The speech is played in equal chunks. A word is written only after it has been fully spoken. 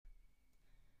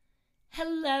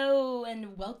Hello,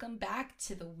 and welcome back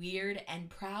to the Weird and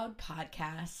Proud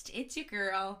podcast. It's your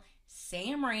girl,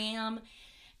 Sam Ram,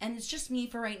 and it's just me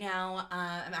for right now.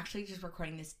 I'm actually just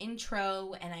recording this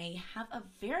intro, and I have a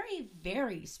very,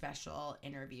 very special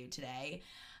interview today.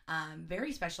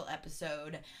 Very special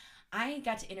episode. I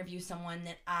got to interview someone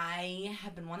that I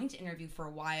have been wanting to interview for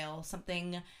a while,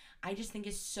 something I just think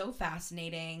is so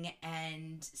fascinating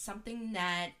and something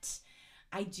that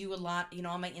I do a lot,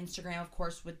 on my Instagram, of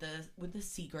course, with the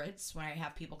secrets, when I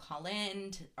have people call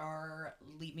in or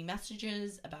leave me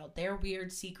messages about their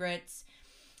weird secrets.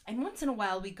 And once in a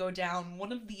while, we go down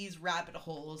one of these rabbit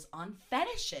holes on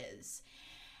fetishes.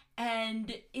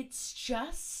 And it's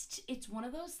one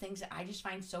of those things that I just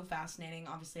find so fascinating.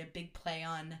 Obviously, a big play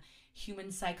on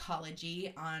human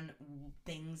psychology, on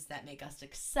things that make us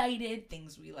excited,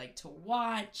 things we like to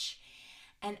watch.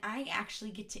 And I actually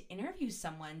get to interview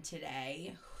someone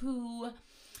today who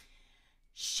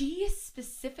she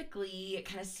specifically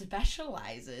kind of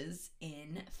specializes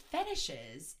in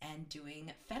fetishes and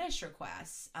doing fetish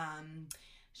requests.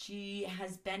 She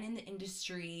has been in the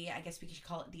industry, I guess we could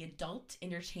call it the adult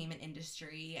entertainment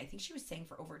industry. I think she was saying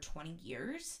for over 20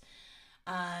 years.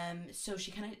 So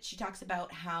she talks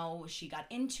about how she got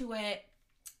into it,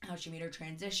 how she made her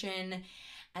transition,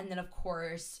 and then, of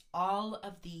course, all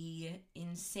of the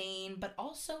insane, but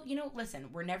also, listen,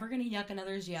 we're never going to yuck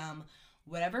another's yum.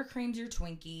 Whatever creams your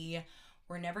Twinkie.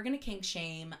 We're never going to kink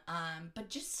shame. But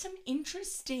just some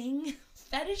interesting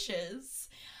fetishes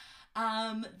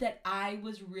that I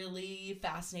was really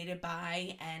fascinated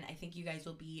by. And I think you guys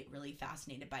will be really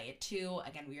fascinated by it too.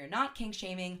 Again, we are not kink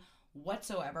shaming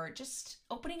whatsoever. Just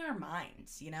opening our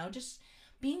minds, just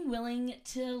being willing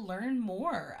to learn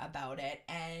more about it.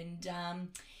 And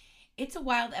it's a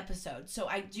wild episode. So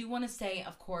I do want to say,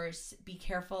 of course, be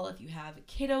careful if you have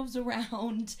kiddos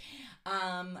around.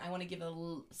 I want to give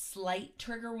a slight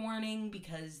trigger warning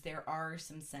because there are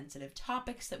some sensitive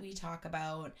topics that we talk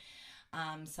about,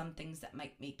 some things that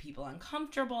might make people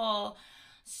uncomfortable.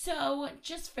 So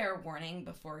just fair warning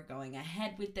before going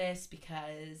ahead with this,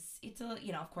 because it's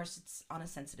of course it's on a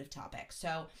sensitive topic.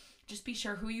 So just be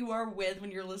sure who you are with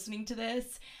when you're listening to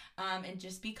this, and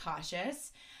just be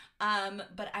cautious.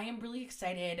 But I am really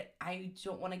excited. I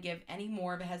don't want to give any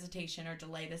more of a hesitation or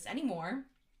delay this anymore.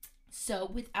 So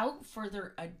without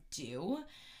further ado,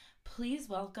 please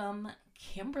welcome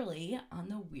Kimberly on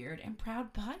the Weird and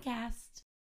Proud podcast.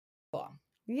 Cool.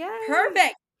 Yeah.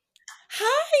 Perfect.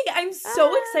 Hi, I'm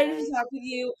so excited to talk with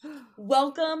you.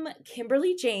 Welcome,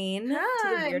 Kimberly Jane.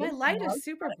 Hi, my light is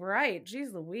super bright.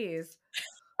 Jeez Louise.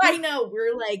 I know,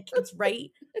 we're like, it's right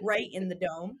in the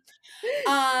dome.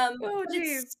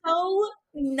 It's so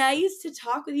nice to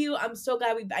talk with you. I'm so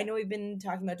glad I know we've been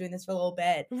talking about doing this for a little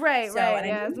bit. Right. And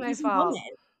yeah, it's my fault. Woman.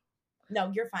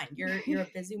 No, you're fine. You're a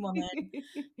busy woman.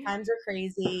 Times are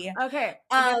crazy. Okay,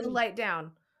 I got the light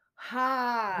down.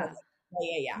 Ha.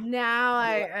 Yeah. Now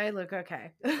I look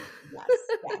okay. Yes.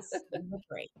 You look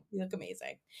great. You look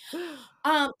amazing.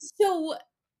 So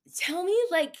tell me,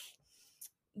 like,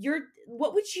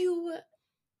 what would you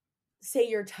say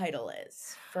your title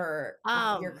is for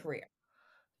your career?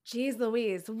 Jeez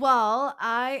Louise. Well,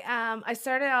 I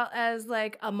started out as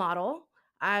like a model.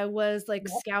 I was like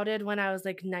scouted when I was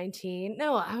like 19.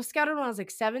 No, I was scouted when I was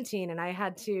like 17, and I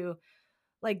had to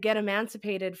like get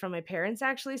emancipated from my parents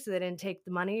actually, so they didn't take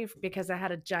the money because I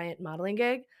had a giant modeling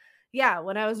gig. Yeah,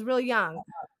 when I was real young.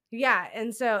 Yeah,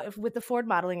 and so with the Ford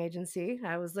modeling agency,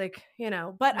 I was like,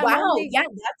 but wow,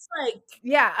 that's like,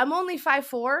 yeah, I'm only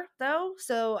 5'4" though,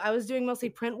 so I was doing mostly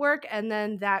print work, and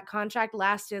then that contract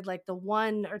lasted like the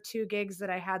 1 or 2 gigs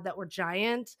that I had that were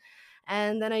giant,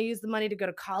 and then I used the money to go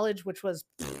to college, which was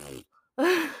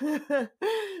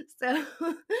so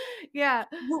yeah.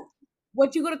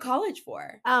 What'd you go to college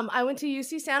for? I went to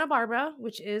UC Santa Barbara,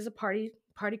 which is a party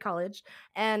college,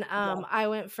 and I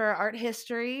went for art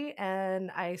history, and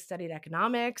I studied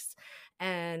economics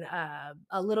and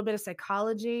a little bit of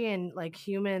psychology and like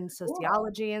human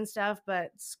sociology and stuff,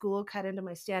 but school cut into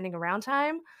my standing around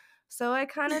time, so I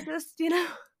kind of just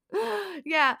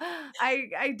yeah,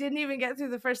 I didn't even get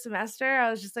through the first semester.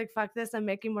 I was just like, fuck this, I'm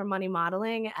making more money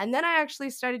modeling. And then I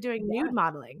actually started doing nude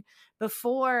modeling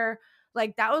before.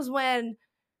 Like, that was when,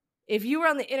 if you were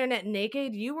on the internet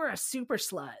naked, you were a super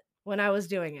slut when I was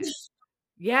doing it.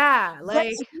 Yeah, like,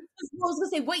 I was gonna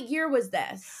say, what year was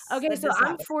this? Okay, so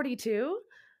I'm 42,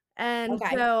 and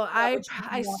so I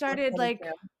started like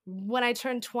when I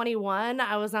turned 21.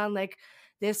 I was on like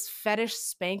this fetish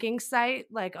spanking site,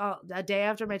 like a day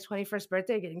after my 21st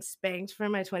birthday, getting spanked for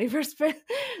my 21st birthday.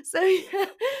 So yeah,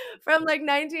 from like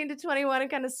 19 to 21, it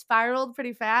kind of spiraled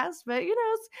pretty fast, but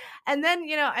and then,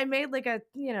 I made like a,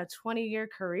 20-year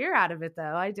career out of it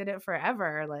though. I did it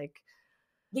forever. Like,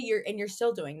 you're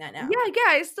still doing that now. yeah,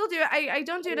 I still do. I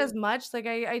don't do it as much. Like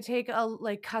I take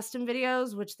like custom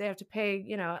videos, which they have to pay,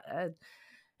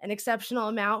 an exceptional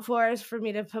amount for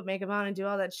me to put makeup on and do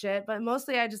all that shit. But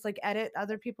mostly I just like edit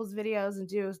other people's videos and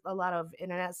do a lot of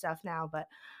internet stuff now. But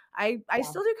I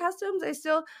still do customs.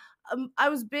 I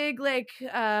was big like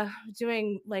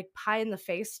doing like pie in the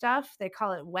face stuff. They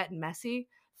call it wet and messy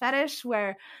fetish,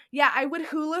 where I would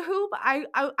hula hoop.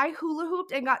 I hula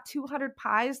hooped and got 200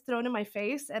 pies thrown in my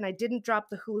face, and I didn't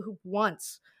drop the hula hoop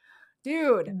once,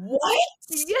 dude. What?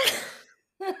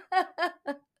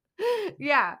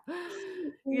 Yeah.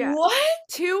 What?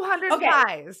 200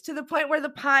 pies, to the point where the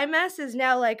pie mess is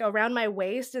now like around my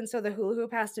waist, and so the hula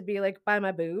hoop has to be like by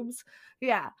my boobs.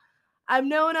 Yeah. I'm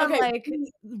known on like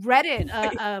Reddit.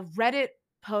 A Reddit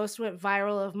post went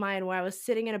viral of mine where I was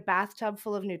sitting in a bathtub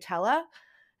full of Nutella,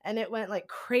 and it went like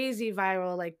crazy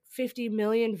viral, like 50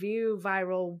 million view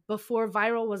viral before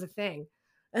viral was a thing.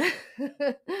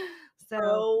 So,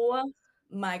 oh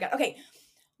my God. Okay,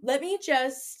 let me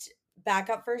just back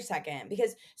up for a second,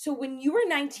 because so when you were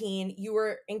 19, you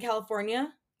were in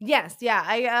California? Yes, yeah.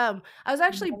 I was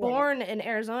actually born in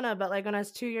Arizona, but like when I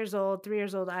was 2 years old, 3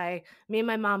 years old, me and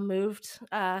my mom moved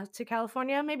to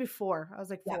California, maybe 4. I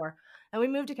was like 4. And we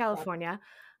moved to California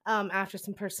after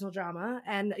some personal drama,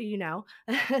 and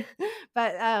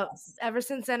but ever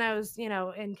since then I was,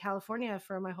 in California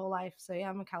for my whole life. So yeah,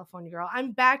 I'm a California girl.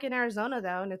 I'm back in Arizona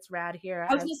though, and it's rad here.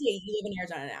 I was gonna say, you live in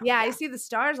Arizona now. Yeah, I see the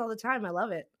stars all the time. I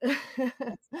love it.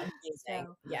 That's amazing.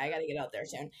 So. Yeah, I gotta get out there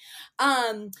soon.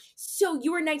 So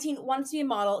you were 19, wanted to be a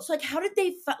model. So like, how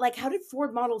did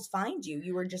Ford Models find you?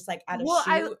 You were just like at a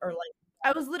shoot, or like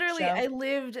I was literally, I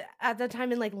lived at the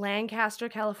time in like Lancaster,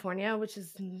 California, which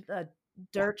is a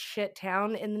dirt shit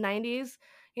town in the 90s,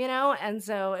 and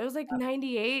so it was like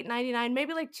 98, 99,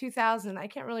 maybe like 2000. I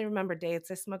can't really remember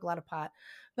dates. I smoke a lot of pot,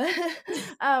 but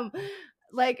and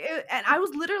I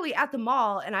was literally at the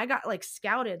mall, and I got like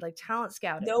scouted, like talent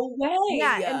scouted. No way.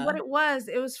 Yeah, and what it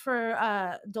was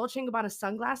for Dolce & Gabbana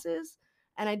sunglasses.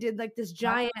 And I did like this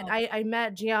giant. Wow. I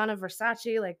met Gianna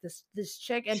Versace, like this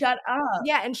chick. And shut up.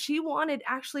 Yeah, and she wanted,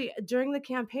 actually during the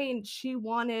campaign, she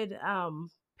wanted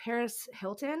Paris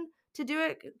Hilton to do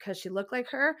it because she looked like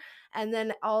her. And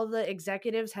then all the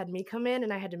executives had me come in,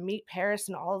 and I had to meet Paris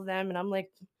and all of them. And I'm like,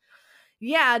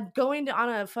 yeah, going on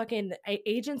a fucking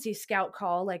agency scout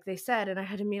call, like they said, and I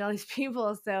had to meet all these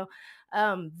people. So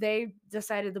they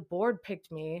decided, the board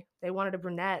picked me. They wanted a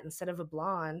brunette instead of a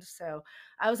blonde. So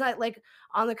I was like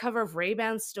on the cover of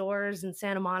Ray-Ban stores in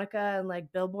Santa Monica, and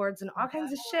like billboards and all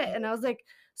kinds of shit. And I was like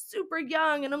super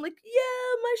young, and I'm like,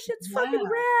 yeah, my shit's fucking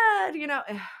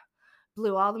rad,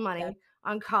 blew all the money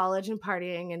on college and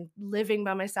partying and living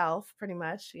by myself, pretty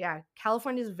much. Yeah,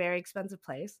 California is a very expensive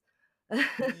place.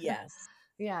 Yes.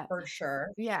 Yeah, for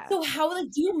sure. Yeah. So how,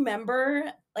 like, do you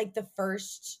remember like the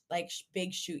first like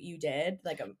big shoot you did?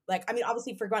 Like I mean,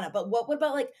 obviously for Gunna, but what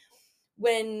about like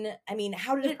when, I mean,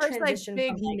 how did the it first transition like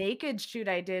big from, like, naked shoot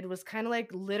I did was kind of like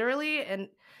literally, and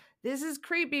this is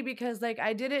creepy because like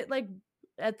I did it like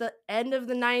at the end of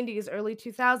the 90s, early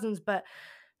 2000s, but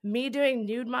me doing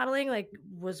nude modeling like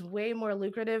was way more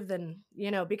lucrative than,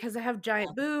 because I have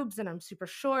giant boobs and I'm super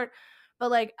short. But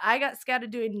like I got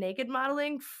scouted doing naked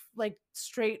modeling like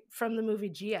straight from the movie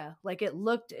Gia. Like it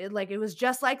was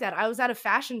just like that. I was at a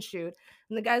fashion shoot,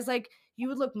 and the guy's like, you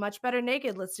would look much better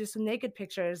naked. Let's do some naked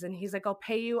pictures. And he's like, I'll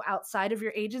pay you outside of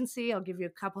your agency. I'll give you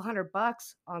a couple $100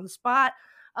 on the spot.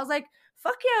 I was like,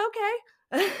 fuck yeah,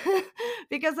 okay.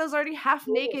 Because I was already half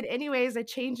naked anyways. I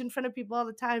change in front of people all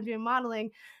the time doing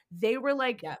modeling. They were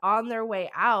like on their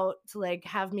way out to like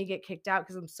have me get kicked out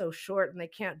because I'm so short and they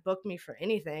can't book me for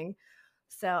anything.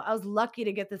 So I was lucky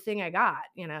to get the thing I got,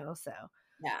 so.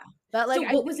 Yeah. But like,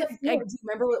 so what was it for? Do you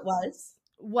remember what it was?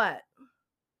 What?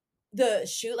 The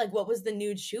shoot, like what was the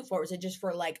nude shoot for? Was it just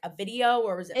for like a video,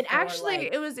 or was it for, actually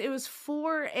like... it was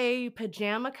for a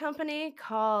pajama company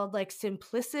called like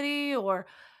Simplicity, or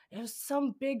it was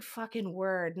some big fucking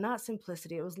word, not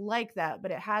Simplicity. It was like that,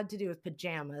 but it had to do with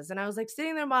pajamas. And I was like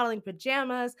sitting there modeling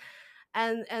pajamas,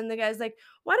 and the guy's like,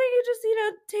 why don't you just,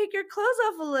 take your clothes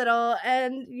off a little,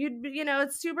 and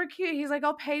it's super cute. He's like,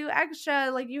 I'll pay you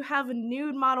extra. Like, you have a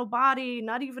nude model body,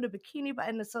 not even a bikini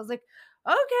button. So I was like,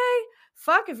 okay,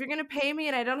 fuck, if you're going to pay me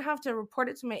and I don't have to report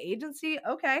it to my agency,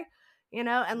 okay.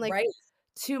 And like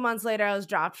 2 months later, I was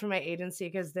dropped from my agency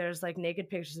because there's like naked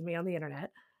pictures of me on the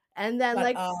internet. And then Shut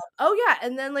like, up. oh yeah,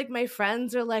 and then like my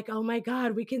friends are like, "Oh my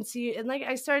god, we can see you." And like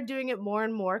I started doing it more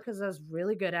and more cuz I was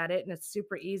really good at it and it's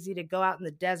super easy to go out in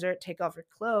the desert, take off your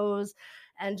clothes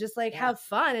and just like Yeah. have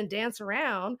fun and dance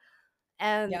around.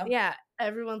 And Yep. yeah,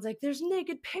 everyone's like, "There's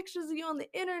naked pictures of you on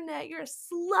the internet. You're a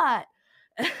slut."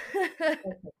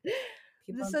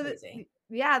 People are So that, crazy.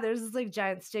 yeah, there's this like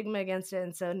giant stigma against it,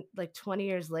 and so like 20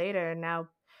 years later, now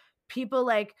people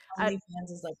like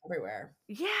OnlyFans is like everywhere.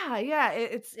 yeah, yeah,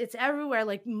 it's everywhere.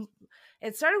 Like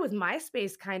it started with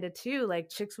MySpace kind of too. Like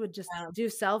chicks would just Yeah. do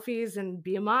selfies and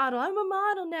be a model. I'm a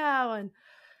model now, and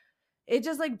it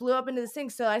just like blew up into this thing.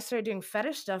 So I started doing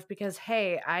fetish stuff because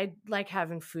hey, I like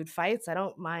having food fights. I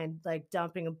don't mind like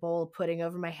dumping a bowl of pudding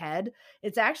over my head.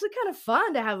 It's actually kind of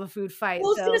fun to have a food fight. I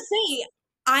was gonna So say,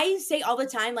 I say all the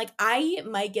time, like, I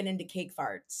might get into cake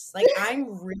farts. Like,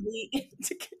 I'm really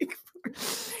into cake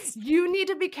farts. you need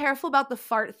to be careful about the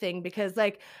fart thing because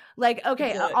like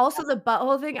okay, Good. also the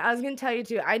butthole thing, I was gonna tell you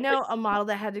too. I know a model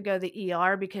that had to go to the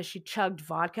ER because she chugged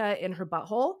vodka in her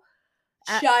butthole.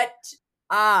 Shut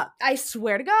up. I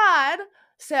swear to God.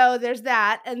 So there's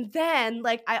that. And then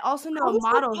like I also know How a is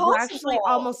that model who actually possible?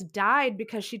 almost died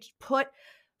because she put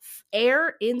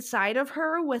air inside of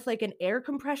her with like an air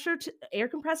compressor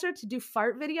to do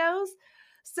fart videos.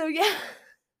 So yeah,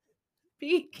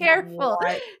 be careful.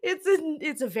 What?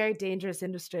 It's a very dangerous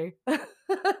industry.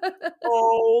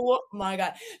 Oh my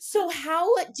god. So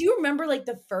how do you remember, like,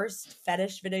 the first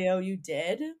fetish video you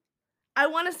did? I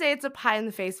want to say it's a pie in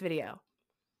the face video.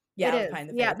 Yeah, It it was is. Pie in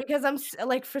the Yeah, Face. because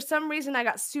like, for some reason, I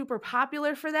got super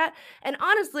popular for that, and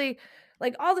honestly,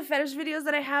 like, all the fetish videos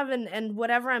that I have and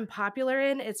whatever I'm popular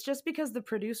in, it's just because the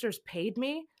producers paid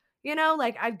me, you know?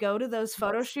 Like, I'd go to those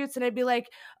photo Yes. shoots, and I'd be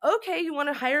like, "Okay, you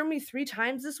wanna hire me 3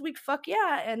 times this week? Fuck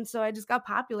yeah," and so I just got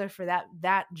popular for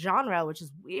that genre, which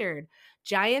is weird.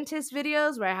 Giantess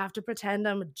videos where I have to pretend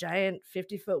I'm a giant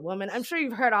 50-foot woman. I'm sure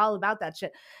you've heard all about that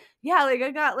shit. Yeah, like,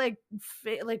 I got, like,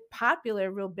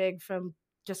 popular real big from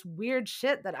just weird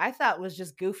shit that I thought was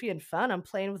just goofy and fun. I'm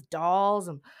playing with dolls.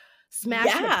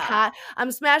 Yeah.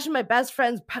 I'm smashing my best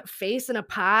friend's face in a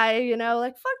pie, you know,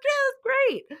 like, fuck yeah, that's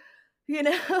great. You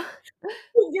know?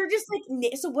 You're just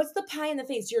like so what's the pie in the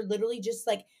face? You're literally just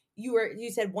like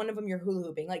you said one of them you're hula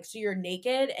hooping. Like, so you're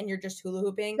naked and you're just hula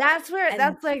hooping and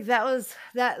That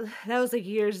was like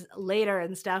years later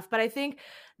and stuff. But I think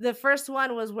the first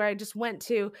one was where I just went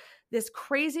to this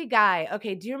crazy guy.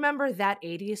 Okay, do you remember that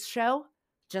 80s show?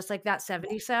 Just like that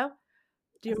 70s show?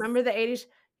 Do you remember the 80s?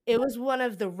 It was one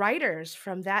of the writers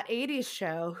from that 80s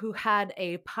show who had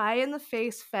a pie in the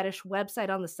face fetish website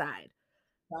on the side.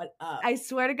 shut up. I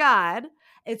swear to God,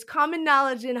 it's common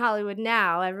knowledge in Hollywood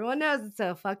now. Everyone knows it,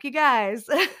 so fuck you guys.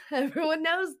 Everyone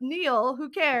knows Neil, who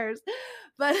cares?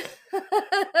 But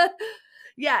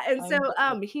yeah, and so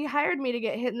I'm he hired me to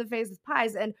get hit in the face with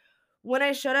pies. And when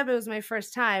I showed up, it was my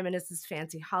first time, and it's this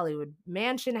fancy Hollywood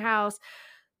mansion house.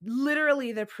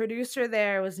 Literally, the producer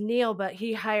there was Neil, but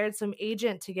he hired some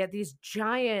agent to get these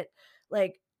giant,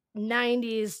 like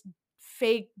 90s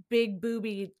fake big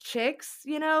booby chicks,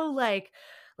 you know, like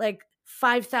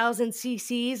 5,000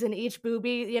 cc's in each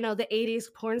booby, you know, the 80s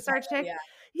porn star chick. yeah,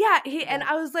 Yeah, he yeah. and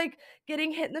I was like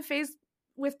getting hit in the face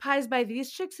with pies by these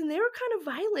chicks, and they were kind of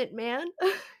violent, man.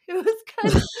 It was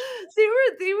kind of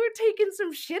they were taking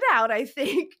some shit out, I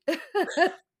think.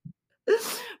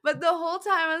 But the whole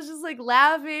time I was just like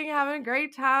laughing, having a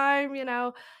great time, you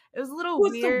know. It was a little So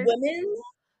it's the weird. women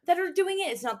that are doing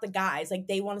it, it's not the guys. Like,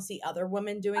 they wanna see other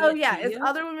women doing Oh, it to yeah, it's you?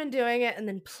 other women doing it and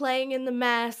then playing in the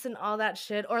mess and all that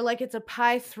shit, or like it's a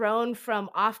pie thrown from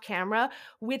off camera,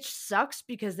 which sucks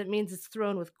because it means it's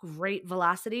thrown with great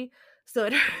velocity, so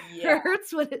it Yeah.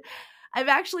 hurts when it I've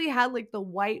actually had, like, the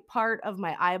white part of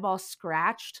my eyeball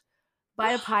scratched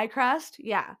by a pie crust,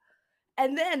 yeah,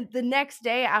 and then the next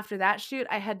day after that shoot,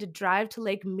 I had to drive to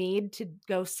Lake Mead to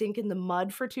go sink in the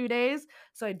mud for 2 days,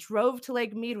 so I drove to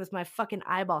Lake Mead with my fucking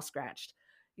eyeball scratched.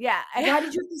 Yeah, Why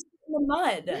did you have to sit in the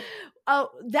mud? Oh,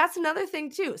 that's another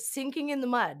thing too, sinking in the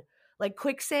mud, like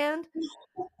quicksand.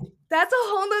 That's a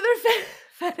whole nother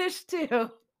fetish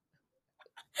too.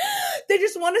 They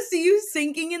just wanna see you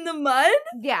sinking in the mud?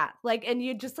 Yeah, like, and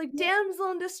you just like,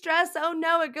 "Damsel in distress, oh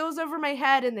no, it goes over my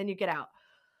head," and then you get out.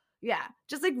 Yeah,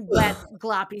 just like wet,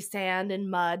 gloppy sand and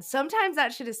mud. Sometimes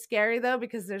that shit is scary though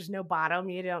because there's no bottom,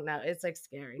 you don't know, it's, like,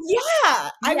 scary. Yeah,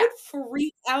 I Yeah. would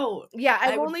freak out. Yeah,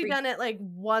 I I've would only freak done it, like,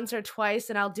 once or twice,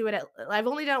 and I've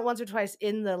only done it once or twice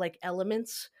in the, like,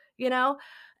 elements, you know,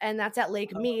 and that's at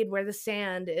Lake out. Mead where the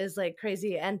sand is, like,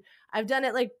 crazy, and I've done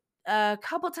it, like, a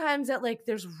couple times at, like,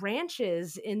 there's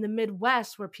ranches in the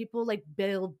Midwest where people, like,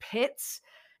 build pits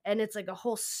and it's like a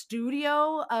whole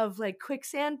studio of like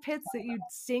quicksand pits that you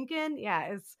sink in.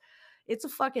 Yeah, it's a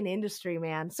fucking industry,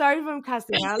 man. Sorry if I'm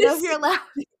cussing. I don't know if you're allowed.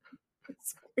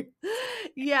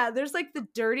 Yeah, there's like the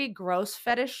dirty, gross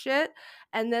fetish shit,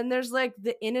 and then there's like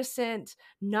the innocent,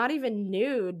 not even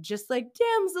nude, just like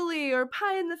damselly or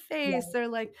pie in the face, or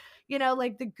like, you know,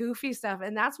 like the goofy stuff.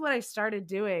 And that's what I started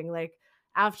doing. Like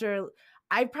after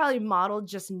I probably modeled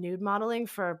just nude modeling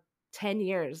for 10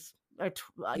 years or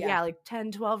like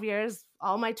 10, 12 years,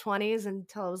 all my 20s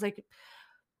until I was like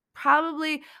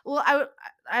probably, well,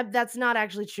 I that's not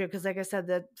actually true because like I said,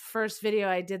 the first video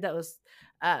I did that was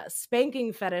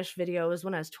spanking fetish video was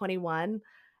when I was 21.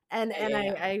 And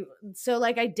I so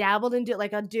like I dabbled into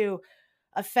like I'll do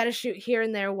a fetish shoot here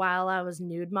and there while I was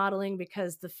nude modeling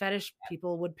because the fetish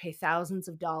people would pay thousands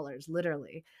of dollars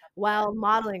literally, while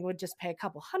modeling would just pay a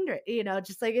couple hundred, you know,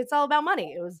 just like it's all about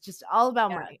money. It was just all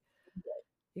about money.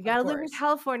 You gotta live in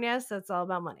California, so it's all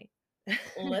about money.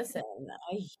 Listen,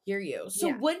 I hear you.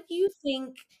 So what do you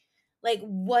think, like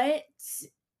what,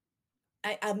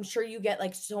 I'm sure you get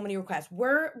like so many requests.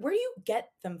 Where do you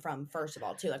get them from, first of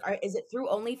all, too? Like, is it through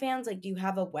OnlyFans? Like, do you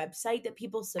have a website that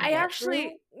people submit I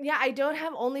actually, through? yeah, I don't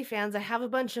have OnlyFans. I have a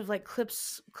bunch of like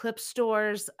clip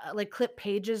stores, like clip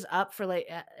pages up for like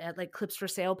at like clips for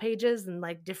sale pages and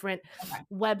like different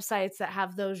websites that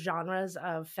have those genres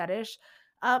of fetish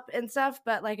up and stuff.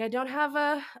 But like, I don't have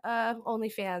a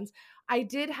OnlyFans. I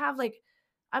did have like,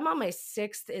 I'm on my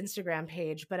 6th Instagram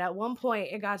page, but at one point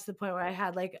it got to the point where I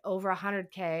had like over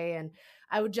 100K, and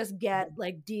I would just get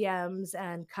like DMs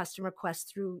and custom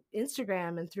requests through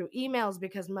Instagram and through emails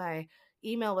because my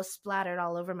email was splattered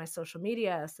all over my social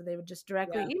media. So they would just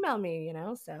directly email me, you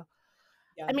know? So,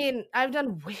 I mean, I've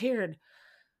done weird.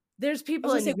 There's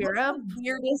people in Europe. What's the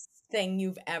weirdest thing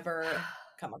you've ever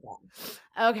come upon?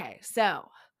 Okay, so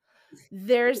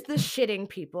there's the shitting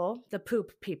people, the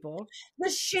poop people. The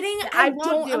shitting, I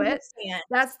won't do understand. it.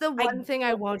 That's the one thing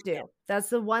I won't do. That's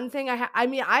the one thing I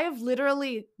mean, I have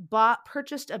literally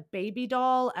purchased a baby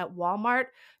doll at Walmart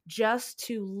just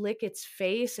to lick its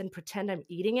face and pretend I'm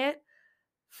eating it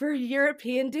for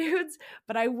European dudes,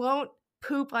 but I won't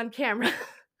poop on camera.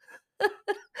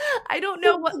 I don't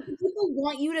know what people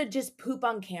want you to just poop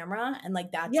on camera and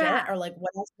like that's it, or like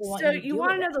what else do they want so you to do? You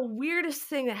want to know the weirdest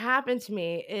thing that happened to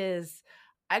me is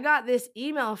I got this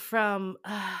email from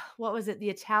what was it,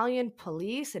 the Italian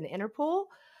police and Interpol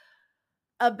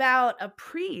about a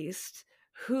priest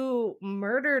who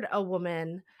murdered a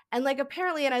woman. And like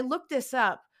apparently, and I looked this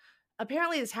up,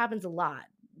 apparently this happens a lot.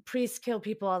 Priests kill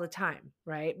people all the time,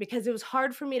 right? Because it was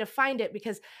hard for me to find it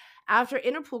because after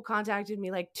Interpol contacted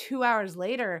me like 2 hours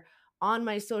later on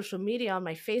my social media, on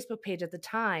my Facebook page at the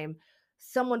time,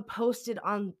 someone posted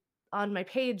on my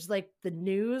page like the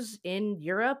news in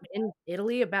Europe, in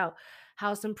Italy, about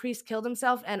how some priest killed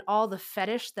himself, and all the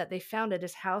fetish that they found at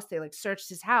his house. They like searched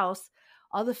his house.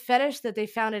 All the fetish that they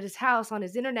found at his house on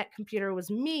his internet computer was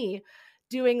me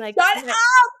doing like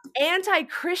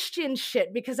anti-Christian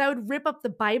shit because I would rip up the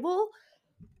Bible.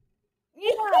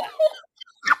 Yeah.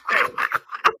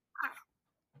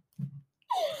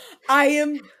 I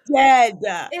am dead.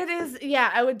 It is, yeah.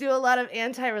 I would do a lot of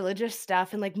anti-religious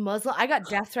stuff and like Muslim. I got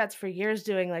death threats for years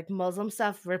doing like Muslim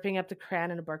stuff, ripping up the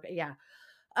Quran and a burqa. Yeah.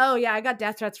 Oh yeah, I got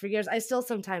death threats for years. I still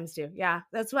sometimes do. Yeah,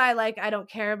 that's why I don't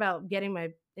care about getting my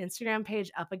Instagram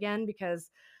page up again because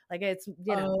like it's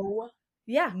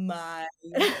yeah. My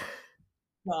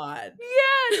God.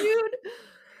 Yeah, dude.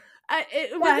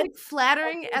 It was like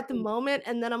flattering at the moment,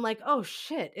 and then I'm like, oh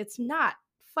shit, it's not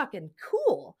fucking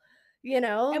cool. You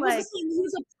know, and like he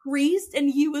was a priest and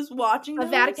he was watching a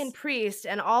Vatican priest,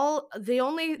 and the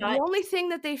only thing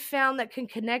that they found that can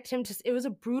connect him to it was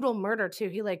a brutal murder too.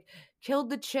 He like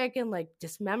killed the chick and like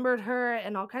dismembered her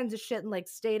and all kinds of shit and like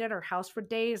stayed at her house for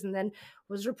days and then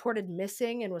was reported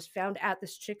missing and was found at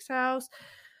this chick's house.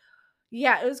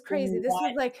 Yeah, it was crazy. This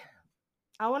was like,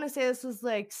 I want to say this was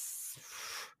like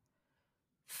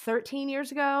 13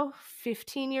 years ago,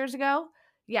 15 years ago.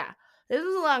 Yeah. This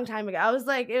was a long time ago. I was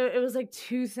like, it was like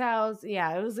 2000.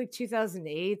 Yeah, it was like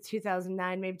 2008,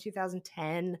 2009, maybe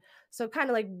 2010. So kind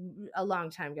of like a long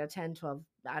time ago, 10, 12,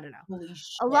 I don't know.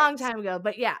 A long time ago,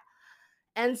 but yeah.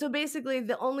 And so basically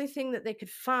the only thing that they could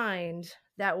find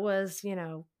that was, you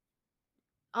know,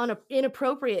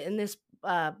 inappropriate in this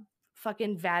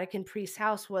fucking Vatican priest's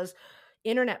house was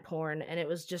internet porn. And it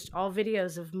was just all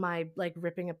videos of my like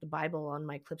ripping up the Bible on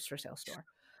my clips for sale store.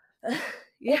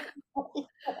 Yeah.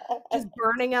 Just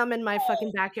burning them in my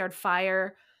fucking backyard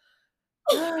fire.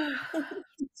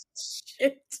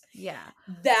 Shit. Yeah.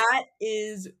 That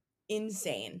is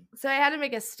insane. So I had to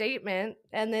make a statement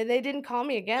and they didn't call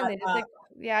me again. They just like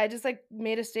Yeah, I just like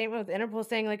made a statement with Interpol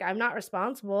saying like I'm not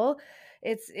responsible.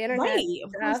 It's internet Right,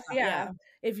 of course stuff. not, Yeah. yeah.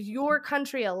 If your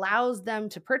country allows them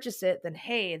to purchase it, then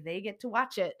hey, they get to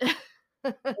watch it.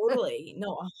 Totally.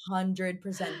 No,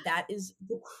 100%. That is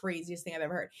the craziest thing I've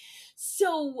ever heard.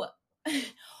 So,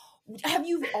 have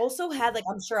you also had, like,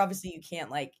 I'm sure obviously you can't,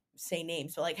 like, say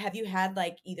names, but, like, have you had,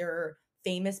 like, either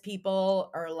famous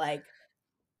people or, like,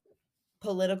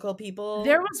 political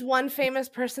There people? was one famous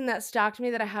person that stalked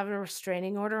me that I have a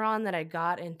restraining order on that I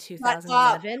got in Shut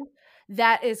up. 2011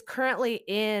 that is currently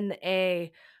in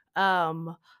a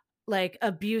um like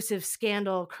abusive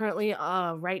scandal currently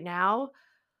right now.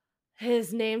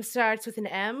 His name starts with an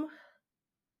M.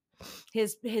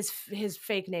 His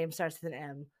fake name starts with an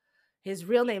M. His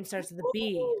real name starts with a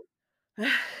B.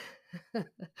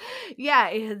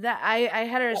 Yeah, that I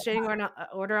had a restraining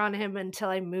order on him until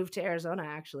I moved to Arizona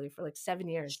actually for like 7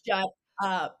 years. Shut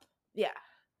up. Yeah.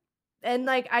 And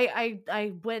like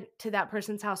I went to that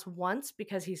person's house once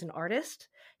because he's an artist.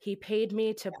 He paid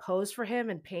me to pose for him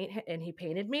and and he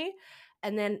painted me.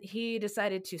 And then he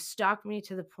decided to stalk me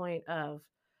to the point of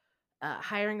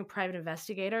hiring a private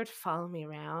investigator to follow me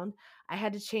around. I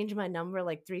had to change my number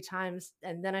like 3 times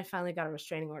and then I finally got a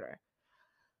restraining order.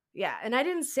 Yeah, and I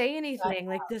didn't say Shut anything.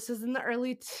 Like this was in the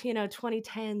early,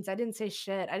 2010s. I didn't say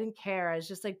shit. I didn't care. I was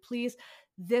just like, please,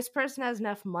 this person has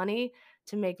enough money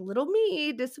to make little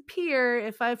me disappear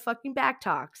if I fucking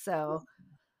backtalk. So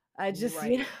I just,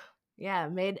 Right. yeah,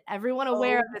 made everyone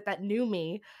aware Oh, of it that knew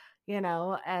me,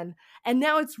 and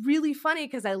now it's really funny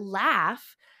because I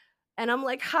laugh and I'm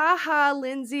like, ha ha,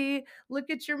 Lindsay, look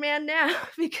at your man now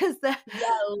because that,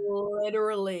 yeah,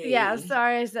 yeah, literally.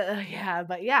 sorry, I said, yeah,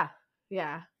 but yeah,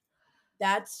 yeah.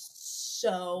 That's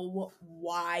so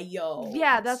wild.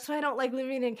 Yeah, that's why I don't like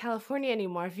living in California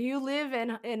anymore. If you live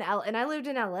in L and I lived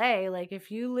in LA, like if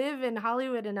you live in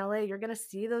Hollywood in LA, you're gonna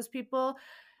see those people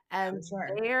For and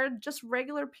sure. they're just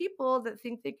regular people that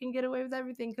think they can get away with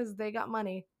everything because they got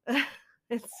money.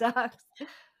 It sucks.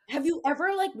 Have you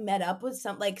ever, like, met up with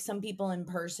some people in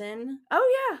person?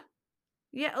 Oh yeah.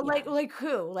 Yeah, Yeah. like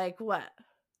who? Like what?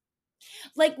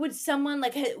 Like, would someone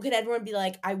like, could everyone be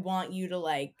like, "I want you to,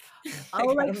 like" Oh,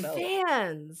 like, I like don't know.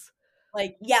 fans.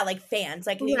 Like yeah, like fans,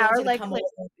 like, "He Yeah, wants or you to come like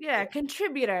over." yeah,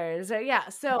 contributors. Or, yeah.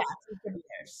 So Yeah,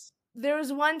 contributors. there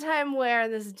was one time where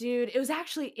this dude, it was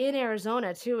actually in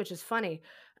Arizona too, which is funny.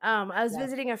 I was Yeah.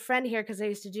 visiting a friend here because I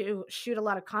used to shoot a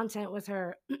lot of content with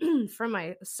her for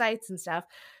my sites and stuff.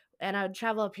 And I would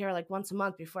travel up here like once a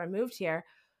month before I moved here.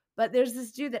 But there's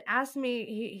this dude that asked me,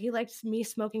 he likes me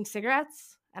smoking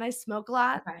cigarettes, and I smoke a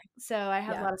lot. Okay. So I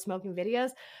have a Yeah. lot of smoking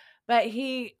videos. But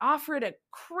he offered a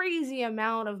crazy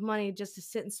amount of money just to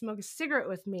sit and smoke a cigarette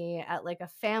with me at like a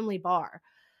family bar.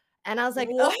 And I was like,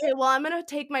 What? "Okay, well, I'm gonna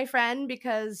take my friend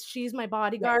because she's my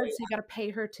Yeah, bodyguard, yeah, so you gotta pay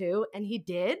her too." And he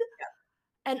did. yeah.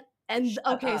 And Shut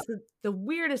okay, up. so the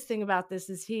weirdest thing about this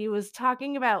is he was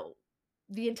talking about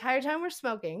the entire time we're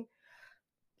smoking.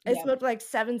 I Yeah. smoked like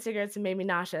 7 cigarettes and made me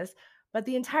nauseous. But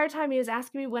the entire time he was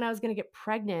asking me when I was gonna get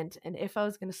pregnant and if I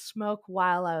was gonna smoke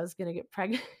while I was gonna get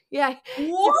pregnant. Yeah,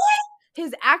 his What?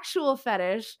 his actual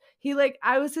fetish,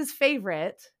 I was his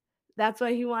favorite. That's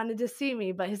why he wanted to see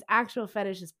me, but his actual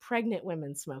fetish is pregnant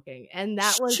women smoking. And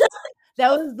Shut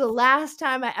that was the last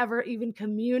time I ever even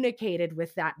communicated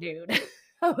with that dude.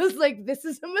 I was like, this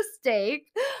is a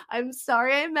mistake. I'm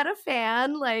sorry I met a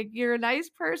fan. Like, you're a nice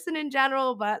person in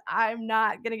general, but I'm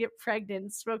not going to get pregnant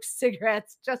and smoke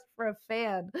cigarettes just for a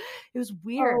fan. It was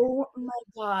weird. Oh my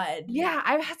god. Yeah,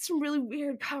 I've had some really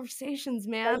weird conversations,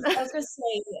 I man. was I was gonna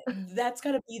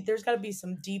say, there's gotta be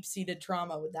some deep-seated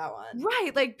trauma with that one.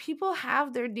 Right, like, people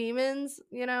have their demons,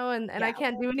 and I Yeah.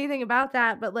 can't do anything about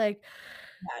that, but, like,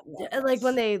 Yeah, no, of like,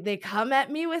 when course. they come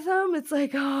at me with them, it's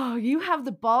like, "Oh, you have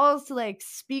the balls to, like,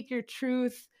 speak your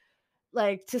truth,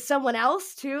 like, to someone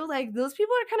else too?" Like, those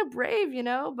people are kinda brave,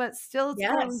 but still it's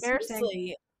kind Yeah, of embarrassing.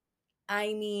 seriously.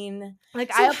 I mean,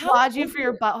 Like, I so how applaud you old for were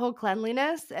your butthole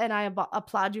cleanliness, and I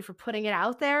applaud you for putting it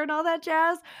out there and all that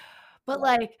jazz, but,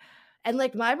 like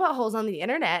my butthole's on the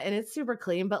internet, and it's super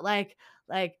clean, but,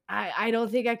 I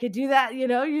don't think I could do that,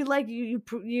 You, like, you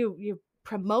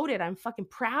promote it, I'm fucking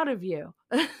proud of you.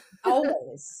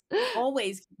 always,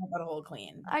 always keep my butthole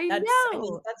clean. I I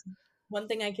mean, know. that's one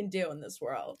thing I can do in this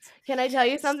world. Can I tell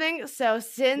you S something? So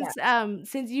Yeah.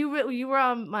 since you were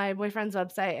on my boyfriend's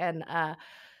website, and,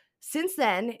 since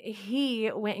then,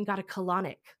 he went and got a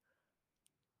colonic.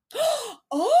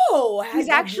 Oh, He's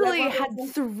have you ever actually heard had of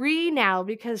them? 3 now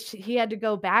because he had to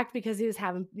go back because he was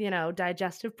having,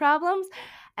 digestive problems,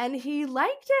 and he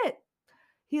liked it.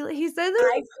 He said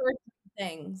I've heard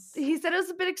things. it was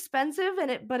a bit expensive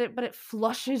and it but it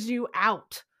flushes you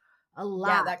out. a Yeah,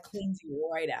 lot. that cleans you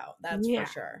right out. That's for Yeah.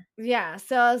 sure. Yeah.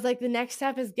 So I was like, the next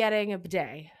step is getting a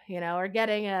bidet, or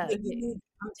getting Yeah,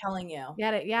 I'm telling you.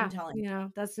 get it. I'm Yeah. telling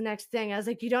you. That's the next thing. I was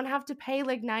like, you don't have to pay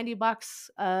like $90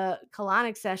 a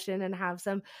colonic session and have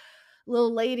some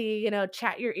little lady,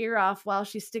 chat your ear off while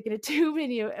she's sticking a tube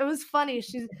in you. It was funny.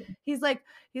 He's like,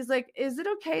 is it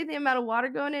okay the amount of water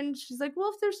going in? She's like,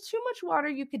 well, if there's too much water,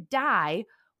 you could die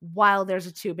while there's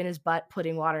a tube in his butt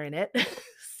putting water in it.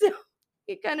 So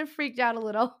he kind of freaked out a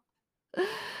little. It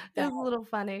That was a little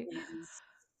funny. is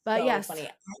But so yes. funny.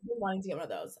 I've been wanting to get one of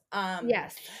those.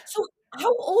 Yes. So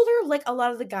how old are like a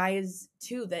lot of the guys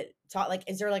too that taught, like,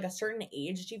 is there like a certain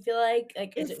age do you feel like?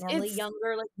 Like, is it normally It's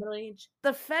younger, like middle age?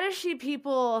 the fetishy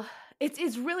people.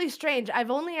 It's really strange.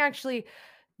 I've only actually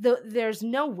there's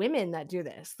no women that do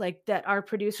this, like, that are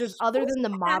producers I other was than the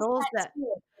gonna ask models that that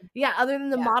too. yeah, other than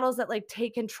the Yeah. models that, like,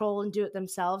 take control and do it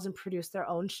themselves and produce their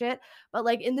own shit. But,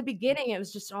 like, in the beginning, it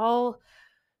was just all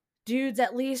dudes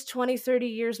at least 20, 30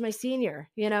 years my senior.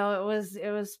 It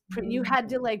was you had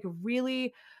to, like,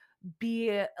 really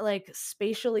be, like,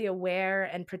 spatially aware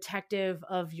and protective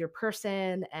of your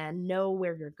person and know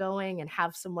where you're going and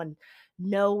have someone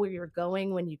know where you're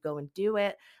going when you go and do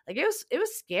it. Like, it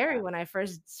was scary Yeah. when I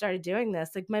first started doing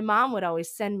this. Like, my mom would always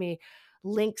send me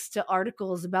links to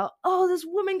articles about, oh, this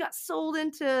woman got sold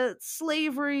into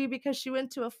slavery because she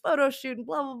went to a photo shoot and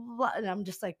blah blah blah, blah. And I'm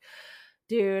just like,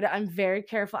 dude, I'm very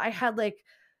careful. I had like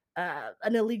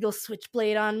an illegal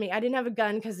switchblade on me. I didn't have a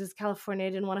gun because it's California. I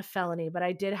didn't want a felony, but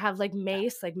I did have like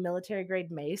mace, like military grade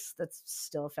mace. That's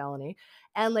still a felony.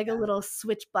 And like a Yeah. little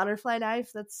switch butterfly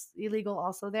knife. That's illegal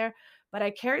also there. But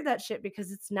I carried that shit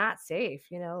because it's not safe,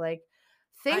 like, I'm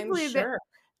thankfully that sure.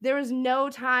 there was no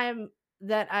time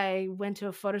that I went to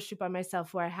a photo shoot by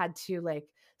myself where I had to like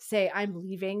say, I'm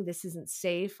leaving, this isn't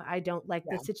safe, I don't like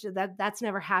Yeah. the situation. That's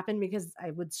never happened because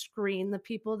I would screen the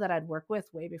people that I'd work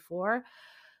with way before.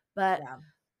 But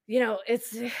Yeah.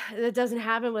 it doesn't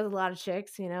happen with a lot of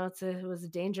chicks. It was a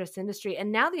dangerous industry,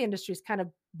 and now the industry is kind of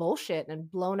bullshit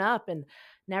and blown up, and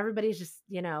now everybody's just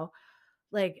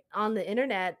like on the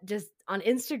internet, just on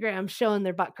Instagram, showing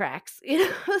their butt cracks.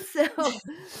 So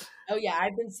Oh yeah,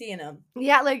 I've been seeing them.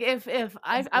 yeah, like if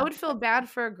I would feel bad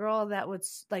for a girl that would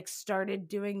like started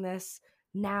doing this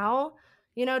now,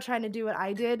 trying to do what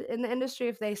I did in the industry.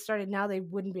 If they started now, they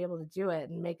wouldn't be able to do it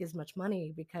and make as much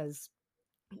money because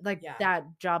like Yeah.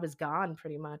 that job is gone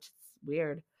pretty much. It's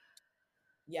weird.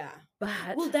 Yeah.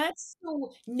 But Well, that's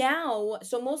so now,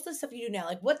 so most of the stuff you do now,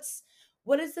 like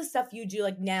what is the stuff you do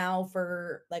like now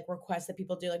for like requests that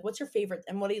people do? Like what's your favorite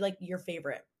and what do you like your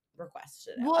favorite requests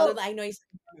to do? Other well, than I know you said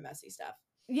some messy stuff.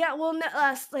 yeah, well,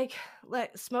 like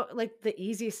smoke like the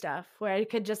easy stuff where I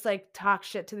could just like talk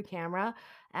shit to the camera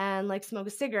and like smoke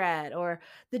a cigarette, or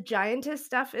the giantess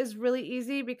stuff is really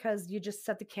easy because you just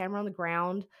set the camera on the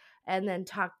ground and then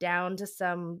talk down to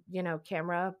some,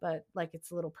 camera, but like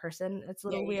it's a little person. It's a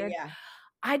Yeah, little yeah, weird. yeah.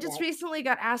 I just Yeah. recently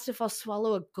got asked if I'll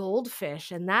swallow a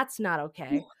goldfish, and that's not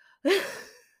okay.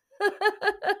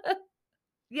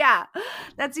 Yeah,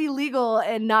 that's illegal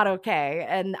and not okay,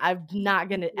 and I'm not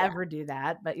gonna Yeah. ever do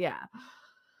that, but yeah.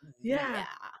 Yeah. Yeah.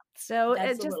 So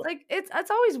That's it a just little like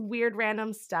it's always weird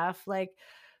random stuff. Like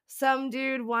some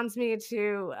dude wants me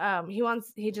to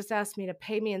he just asked me to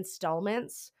pay me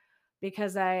installments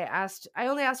because I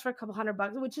only asked for a couple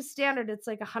 $100, which is standard. It's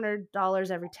like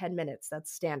 $100 every 10 minutes. That's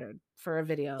standard for a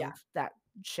video Yeah. of that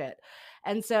shit.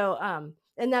 And so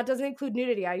and that doesn't include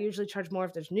nudity. I usually charge more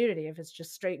if there's nudity. If it's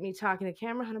just straight me talking to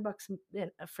camera, $100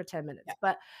 for 10 minutes. Yeah.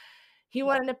 But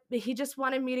Yeah. he just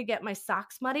wanted me to get my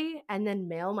socks muddy and then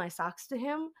mail my socks to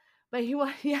him. But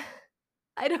yeah,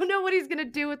 I don't know what he's gonna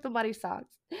do with the muddy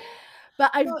socks.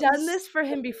 But I've No, done it's this for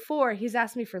him before. He's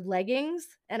asked me for leggings,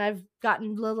 and I've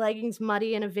gotten the leggings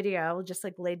muddy in a video, just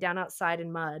like laid down outside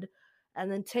in mud,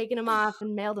 and then taken them off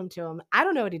and mailed them to him. I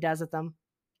don't know what he does with them.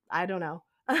 I don't know.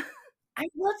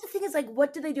 well, that's the thing is like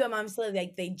what do they do? I'm obviously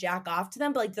like they jack off to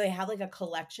them, but like do they have like a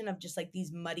collection of just like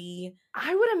these muddy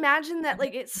I would imagine that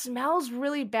like it smells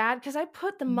really bad because I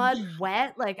put the mud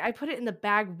wet, like I put it in the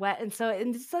bag wet, and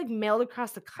it's like mailed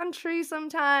across the country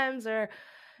sometimes, or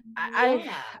I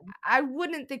Yeah. I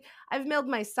wouldn't think I've mailed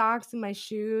my socks and my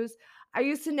shoes. I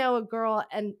used to know a girl,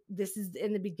 and this is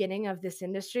in the beginning of this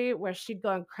industry, where she'd go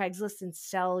on Craigslist and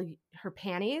sell her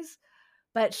panties,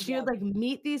 but she would Yep. like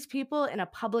meet these people in a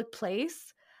public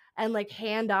place and like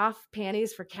hand off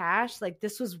panties for cash. Like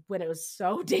this was when it was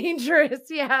so dangerous.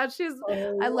 Yeah,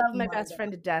 I Oh love my my best god.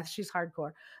 friend to death. She's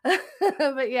hardcore.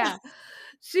 But yeah,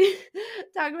 she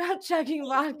talk about chugging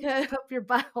vodka up your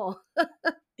butthole.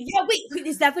 Yeah, wait,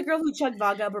 is that the girl who chugged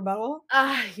vodka up her butthole?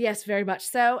 Yes, very much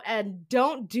so. And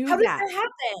don't do How does that. that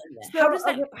happen? So How does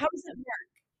that work?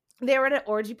 they were at an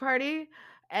orgy party,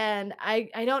 and I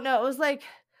don't know. It was like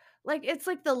it's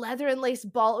like the leather and lace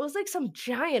ball. It was like some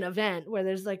giant event where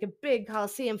there's like a big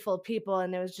coliseum full of people,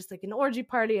 and there was just like an orgy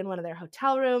party in one of their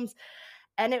hotel rooms,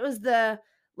 and it was the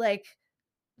like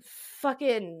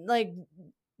fucking like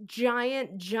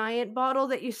giant bottle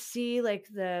that you see, like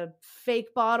the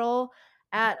fake bottle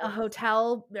at a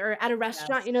hotel or at a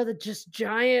restaurant, Yes. the just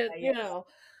giant, Yeah.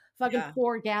 fucking Yeah.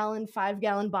 4-gallon,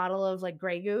 5-gallon bottle of like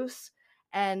Grey Goose.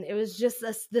 And it was just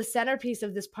the centerpiece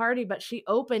of this party, but she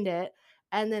opened it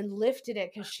and then lifted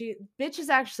it because bitch is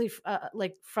actually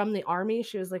like from the army.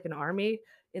 She was like in the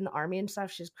army and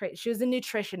stuff. She's crazy. She was a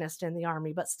nutritionist in the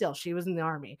army, but still, she was in the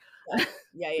army.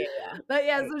 Yeah. But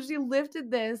yeah, Right. so she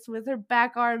lifted this with her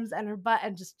back arms and her butt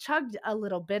and just chugged a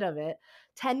little bit of it.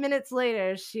 10 minutes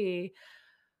later, she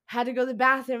had to go to the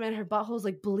bathroom and her butthole's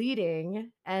like bleeding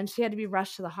and she had to be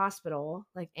rushed to the hospital,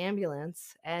 like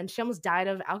ambulance, and she almost died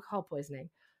of alcohol poisoning.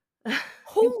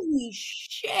 Holy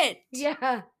shit.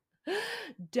 Yeah.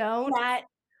 Don't That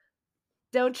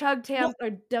chug well, or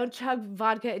don't chug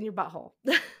vodka in your butthole.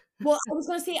 well, I was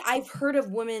gonna say I've heard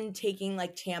of women taking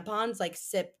like tampons,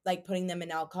 like putting them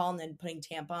in alcohol and then putting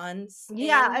tampons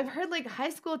Yeah, in. I've heard like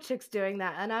high school chicks doing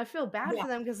that, and I feel bad Yeah. for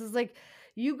them because it's like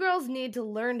you girls need to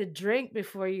learn to drink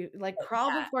before you like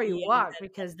crawl before you Yeah. walk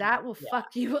because that will Yeah.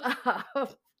 fuck you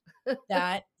up.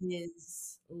 That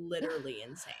is literally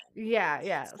insane.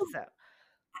 Yeah. So So,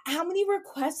 how many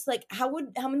requests, like how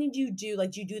many do you do?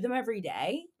 Like, do you do them every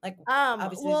day? Like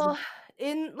obviously well,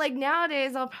 in like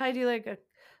nowadays, I'll probably do like a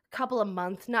couple a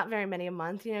month, not very many a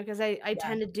month, because I yeah,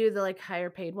 tend to do the like higher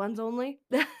paid ones only.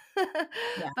 yeah,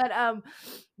 But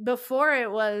before it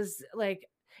was like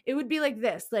it would be like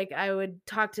this, like I would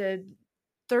talk to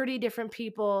 30 different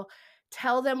people,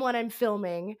 tell them what I'm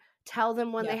filming, tell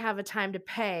them when yeah. they have a time to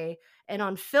pay, and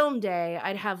on film day,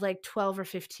 I'd have like 12 or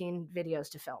 15 videos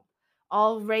to film,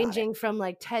 all Got it. ranging from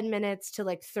like 10 minutes to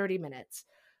like 30 minutes.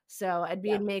 So I'd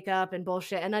be Yeah, in makeup and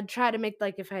bullshit, and I'd try to make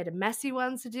like if I had a messy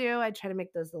ones to do, I'd try to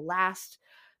make those the last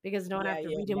because I don't have to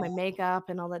redo yeah, my makeup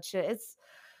and all that shit. It's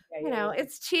yeah.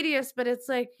 it's tedious, but it's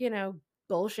like,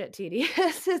 bullshit tedious.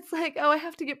 It's like, oh, I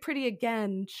have to get pretty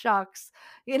again. Shucks.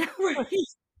 You know, Right,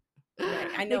 right.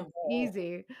 I like know. Well,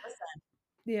 easy. 100%.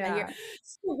 I hear. Yeah.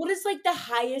 So what is like the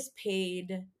highest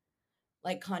paid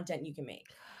like content you can make?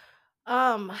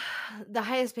 Um, the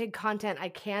highest paid content I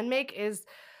can make is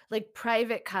like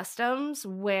private customs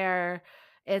where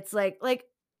it's like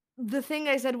the thing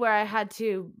I said where I had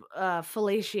to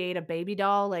fellatiate a baby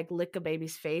doll, like lick a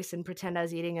baby's face and pretend I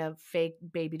was eating a fake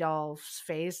baby doll's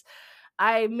face.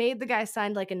 I made the guy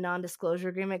sign like a non-disclosure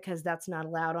agreement because that's not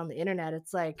allowed on the internet.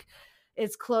 It's like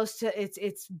it's close to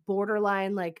it's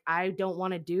borderline like I don't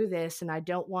want to do this and I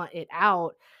don't want it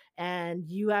out and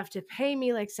you have to pay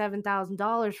me like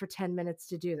 $7,000 for 10 minutes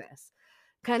to do this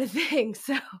kind of thing.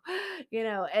 So,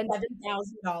 and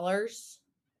 $7,000.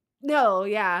 no,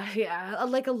 yeah,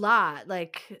 like a lot.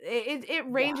 Like it Yeah,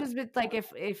 ranges with like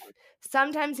if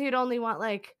sometimes he'd only want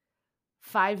like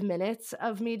 5 minutes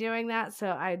of me doing that.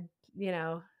 So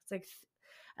it's like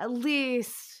at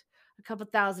least a couple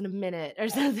thousand a minute or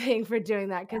something for doing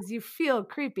that because you feel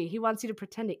creepy. He wants you to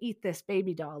pretend to eat this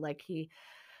baby doll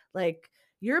like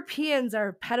Europeans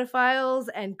are pedophiles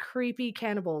and creepy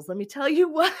cannibals. Let me tell you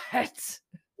what.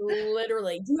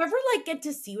 literally. Do you ever like get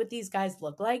to see what these guys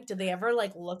look like? Do they ever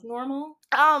like look normal?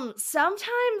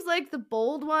 Sometimes like the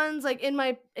bold ones, like in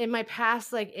my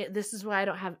past, like this is why I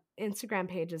don't have Instagram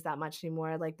pages that much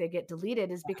anymore. Like they get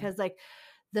deleted is because like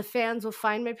the fans will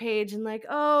find my page and like,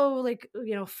 oh, like,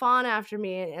 fawn after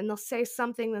me and they'll say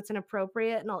something that's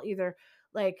inappropriate and I'll either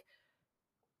like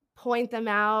point them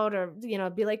out or,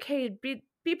 be like, hey,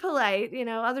 be polite,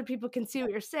 other people can see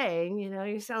what you're saying,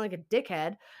 you sound like a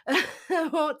dickhead.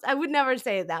 I would never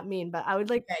say that mean, but I would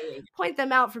like Yeah. point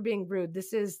them out for being rude.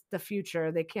 This is the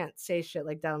future. They can't say shit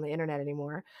like that on the internet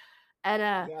anymore. And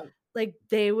Yeah. like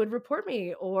they would report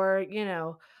me or,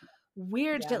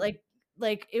 weird Yeah. shit like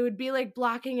it would be like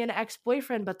blocking an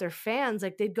ex-boyfriend, but they're fans.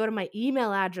 Like they'd go to my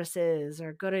email addresses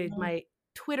or go to my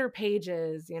Twitter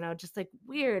pages, just like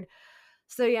weird.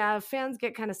 So yeah, fans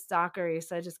get kind of stalkery.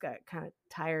 So I just got kind of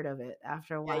tired of it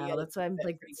after a Yeah, you while. gotta That's why I'm keep it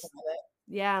like, pretty private.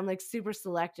 yeah, I'm like super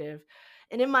selective.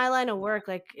 And in my line of work,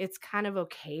 like it's kind of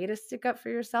okay to stick up for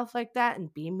yourself like that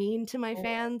and be mean to my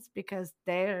fans because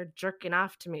they're jerking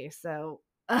off to me. So,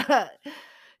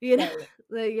 you know, Right.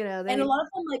 they And a lot of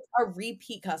them like are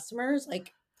repeat customers.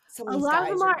 Like some of a these lot of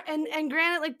guys them are are, and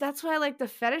granted, like that's why I like the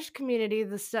fetish community,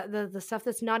 the stuff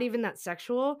that's not even that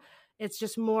sexual It's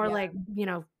just more Yeah. like,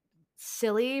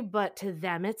 silly, but to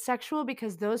them it's sexual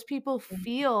because those people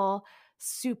feel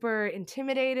super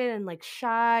intimidated and like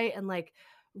shy and like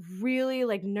really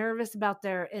like nervous about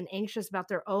and anxious about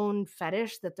their own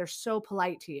fetish that they're so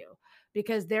polite to you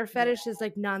because their Yeah. fetish is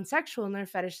like non-sexual and their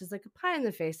fetish is like a pie in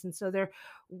the face, and so they're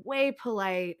way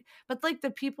polite. But like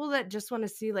the people that just want to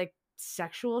see like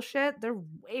sexual shit, they're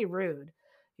way rude,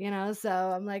 so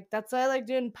I'm like, that's why I like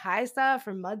doing pie stuff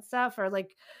or mud stuff or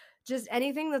like just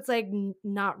anything that's like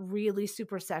not really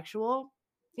super sexual,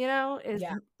 is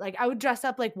Yeah. like I would dress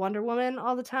up like Wonder Woman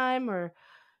all the time or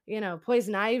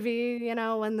Poison Ivy,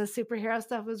 when the superhero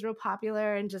stuff was real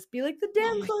popular, and just be like the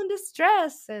damsel in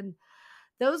distress. And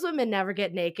those women never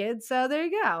get naked. So there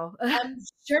you go. I'm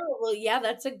sure. Well, yeah,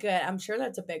 I'm sure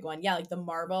that's a big one. Yeah, like the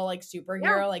Marvel, like superhero,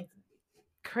 Yeah. like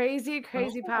Crazy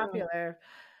oh, popular,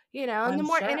 and the I'm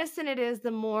more sure. innocent it is,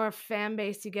 the more fan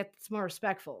base you get that's more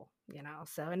respectful,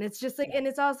 so, and it's just like, and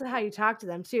it's also how you talk to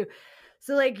them too.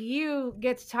 So like you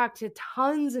get to talk to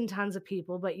tons and tons of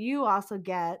people, but you also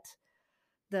get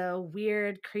the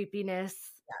weird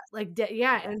creepiness, like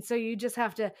and so you just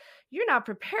have to, you're not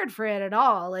prepared for it at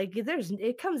all, like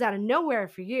it comes out of nowhere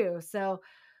for you, so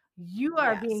you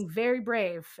are Yes. being very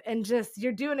brave and just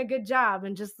you're doing a good job,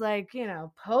 and just like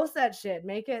post that shit,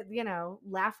 make it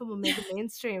laughable, make it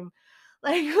mainstream,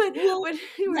 like Well, when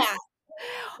you were yeah.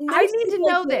 I There's need to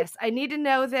like know this. I need to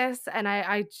know this. And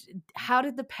how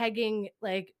did the pegging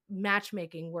like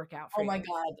matchmaking work out for oh my you?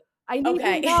 God. I need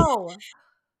Okay. to know.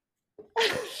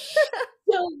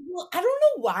 So, well, I don't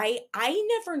know why. I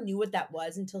never knew what that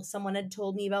was until someone had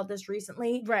told me about this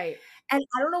recently. Right. And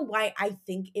I don't know why. I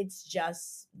think it's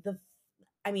just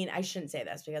I mean, I shouldn't say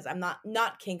this because I'm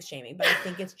not kink shaming, but I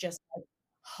think it's just like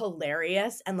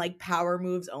hilarious and like power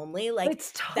moves only. Like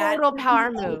It's that total is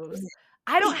power the moves. ultimate.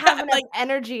 I don't Yeah, have enough like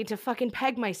energy to fucking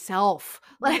peg myself.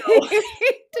 Like no.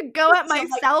 to go at So I'm like,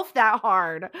 myself that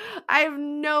hard. I have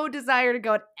no desire to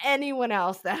go at anyone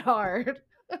else that hard.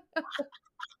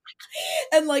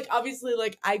 and like obviously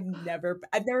like I've never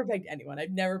begged anyone.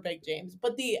 I've never begged James.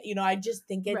 But I just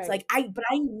think it's Right. like but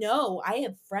I know I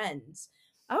have friends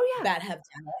Oh yeah. that have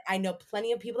done it. I know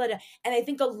plenty of people that and I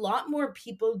think a lot more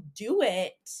people do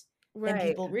it than Right.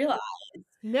 people realize.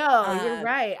 No, you're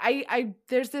right. I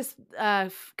there's this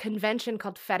convention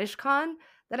called Fetish Con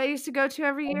that I used to go to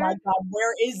every Oh year. my God,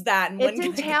 where is that? And It's when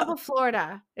in can I go? Tampa,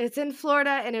 Florida. It's in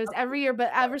Florida, and it was every year, but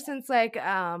ever since like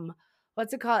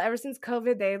what's it called? Ever since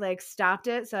COVID, they like stopped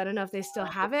it. So I don't know if they still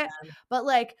have it. But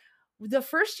like the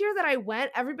first year that I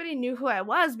went, everybody knew who I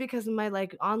was because of my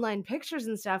like online pictures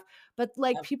and stuff. But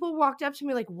like people walked up to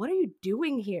me like, "What are you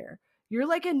doing here? You're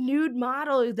like a nude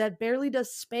model that barely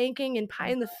does spanking and pie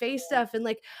in the face stuff." And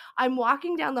like I'm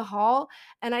walking down the hall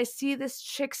and I see this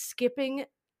chick skipping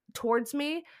towards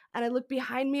me, and I look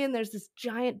behind me and there's this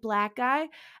giant black guy,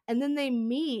 and then they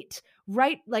meet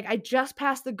right, like I just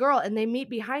passed the girl and they meet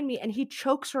behind me, and he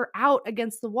chokes her out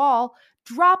against the wall,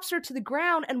 drops her to the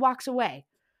ground, and walks away.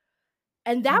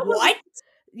 And that was What?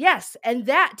 yes, and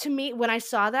that to me, when I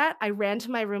saw that, I ran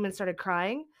to my room and started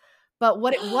crying. But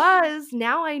what it was,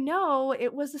 now I know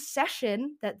it was a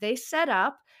session that they set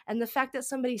up, and the fact that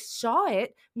somebody saw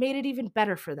it made it even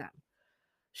better for them.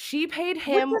 She paid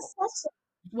him What's a session?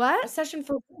 what? A session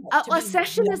for what? A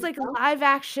session is like a live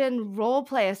action role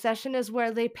play. A session is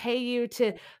where they pay you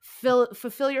to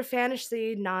fulfill your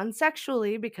fantasy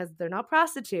non-sexually because they're not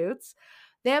prostitutes.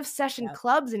 They have session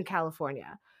clubs in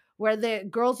California where the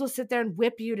girls will sit there and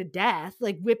whip you to death,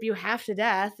 like whip you half to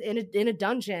death in a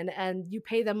dungeon, and you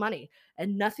pay them money.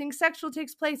 And nothing sexual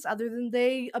takes place other than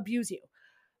they abuse you.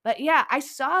 But yeah, I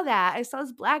saw that. I saw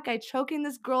this black guy choking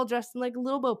this girl dressed in like a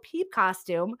Little Bo Peep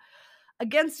costume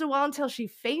against a wall until she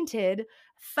fainted,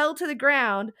 fell to the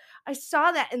ground. I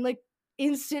saw that and like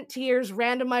instant tears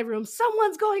ran to my room.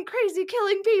 Someone's going crazy,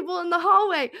 killing people in the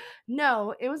hallway.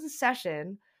 No, it was a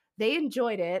session. They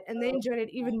enjoyed it, and they enjoyed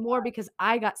it even more because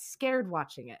I got scared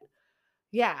watching it.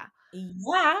 Yeah.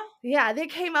 Yeah. Yeah, they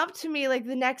came up to me like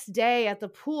the next day at the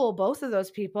pool, both of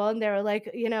those people, and they were like,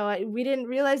 we didn't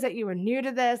realize that you were new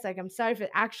to this. Like, I'm sorry if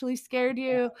it actually scared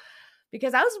you.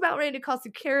 Because I was about ready to call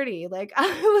security. Like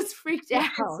I was freaked out.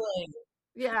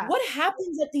 Yeah. What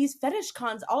happens at these fetish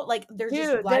cons? All like there's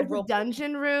just Dude, live there's a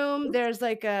dungeon room. There's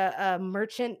like a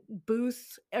merchant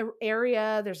booth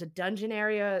area. There's a dungeon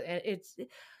area. And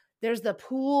there's the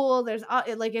pool. There's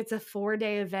like it's a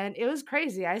 4-day event. It was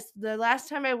crazy. The last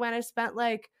time I went, I spent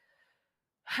like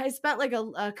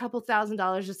a couple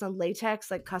 $1,000s just on latex,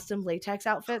 like custom latex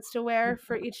outfits to wear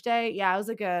for each day. Yeah, I was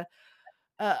like a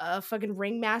fucking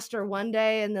ringmaster one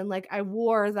day, and then like I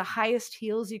wore the highest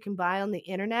heels you can buy on the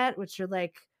internet, which are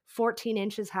like 14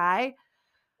 inches high.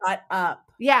 Shut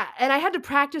up. Yeah, and I had to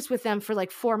practice with them for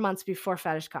like 4 months before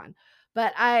FetishCon.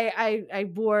 But I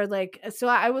wore like, so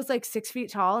I was like 6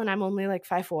 feet tall and I'm only like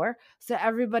 5'4". So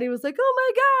everybody was like, "Oh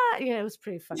my God." It was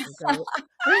pretty fucking great.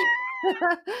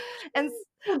 And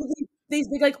These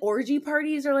big like orgy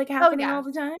parties are like oh happening yeah. all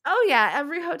the time. Oh yeah,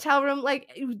 every hotel room, like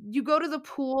you go to the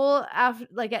pool after,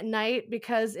 like at night,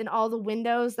 because in all the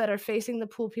windows that are facing the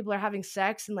pool, people are having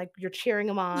sex and like you're cheering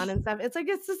them on and stuff. It's like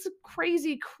it's this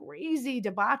crazy, crazy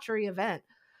debauchery event.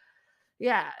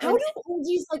 Yeah, How do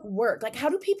orgies like work? Like, how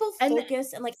do people and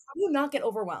focus and like how do you not get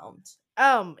overwhelmed?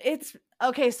 it's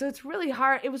okay. So it's really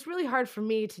hard. It was really hard for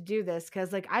me to do this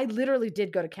because like I literally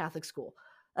did go to Catholic school.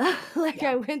 Like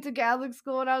Yeah. I went to Catholic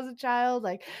school when I was a child.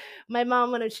 Like my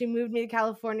mom, when she moved me to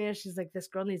California, she's like, "This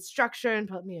girl needs structure," and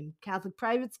put me in Catholic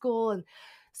private school. And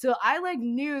so I like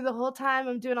knew the whole time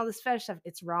I'm doing all this fetish stuff,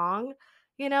 it's wrong,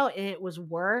 and it was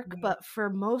work. Yeah. But for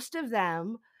most of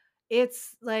them,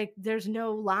 it's like there's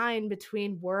no line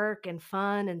between work and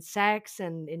fun and sex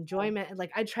and enjoyment. And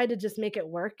like I tried to just make it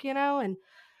work, and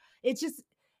it just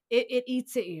it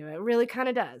eats at you. It really kind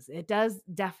of does. It does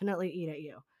definitely eat at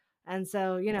you. And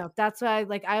so, that's why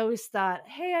like I always thought,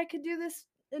 hey, I could do this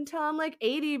until I'm like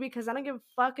 80 because I don't give a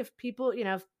fuck if people,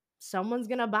 if someone's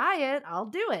gonna buy it, I'll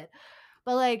do it.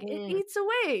 But like it eats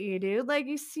away at you, dude. Like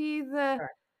Sure.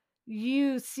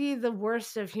 you see the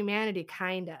worst of humanity,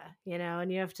 kinda,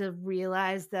 and you have to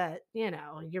realize that,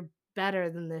 you're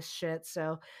better than this shit.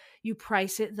 So you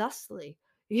price it thusly.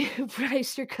 You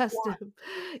price your custom.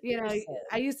 Listen.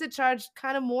 I used to charge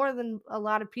kind of more than a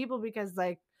lot of people because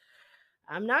like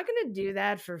I'm not gonna do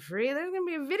that for free. There's gonna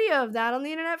be a video of that on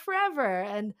the internet forever.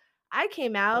 And I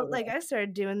came out, like I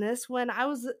started doing this when I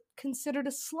was considered a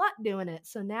slut doing it.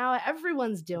 So now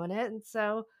everyone's doing it. And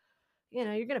so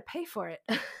you're gonna pay for it.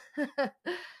 Right.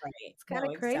 It's kind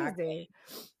of crazy. Exactly.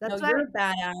 That's No, why. you're a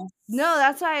badass. No,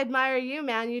 that's why I admire you,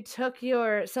 man. You took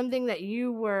something that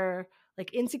you were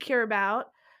like insecure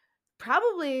about,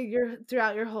 probably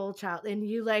throughout your whole child, and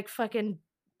you like fucking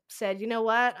said, you know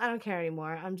what? I don't care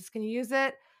anymore. I'm just gonna use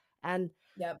it. And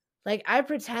Yep. like I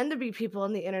pretend to be people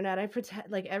on the internet. I pretend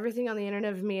like everything on the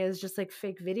internet of me is just like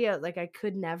fake video. Like I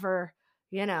could never,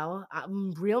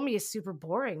 real me is super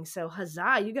boring. So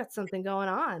huzzah, you got something going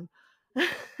on.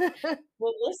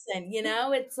 Well, listen,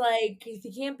 it's like if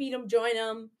you can't beat them, join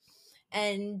them.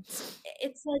 And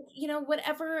it's like,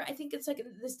 whatever. I think it's like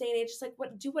in this day and age, it's like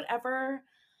do whatever,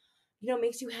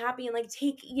 makes you happy and like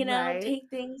take, Right. take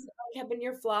things that like have been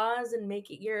your flaws and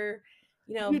make it your,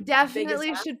 You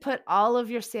definitely should put all of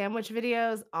your sandwich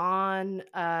videos on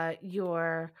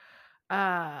your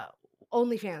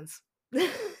OnlyFans.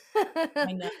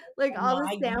 I know. Like all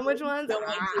the sandwich ones. No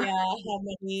idea how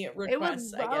many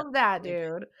requests I get. I love that,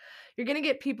 dude. You're gonna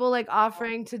get people like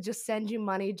offering to just send you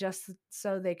money just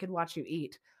so they could watch you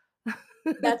eat.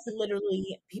 That's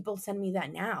literally, people send me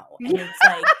that now. And it's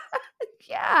like,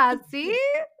 yeah, see?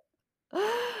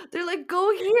 They're like,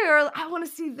 go here. I want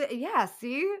to see yeah,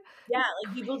 see? Yeah,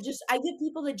 like I get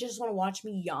people that just want to watch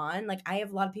me yawn. Like I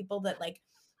have a lot of people that like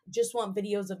just want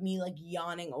videos of me like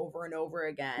yawning over and over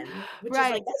again, which is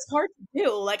like, that's hard to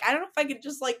do. Like I don't know if I could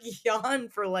just like yawn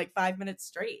for like 5 minutes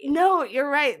straight. No, you're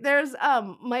right. There's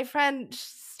my friend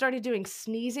started doing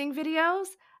sneezing videos,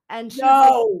 and she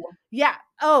yeah.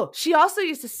 Oh, she also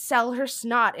used to sell her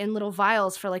snot in little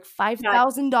vials for like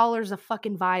 $5,000 a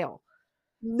fucking vial.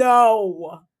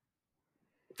 No.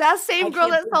 That same girl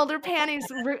that sold her panties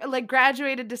like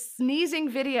graduated to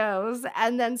sneezing videos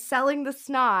and then selling the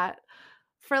snot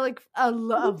for like a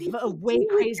way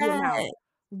crazy amount.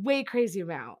 Way crazy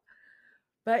amount.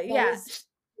 But yeah,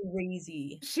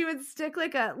 crazy. She would stick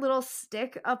like a little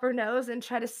stick up her nose and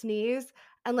try to sneeze.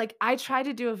 And like I tried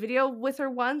to do a video with her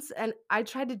once and I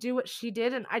tried to do what she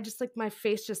did and I just like my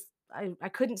face just I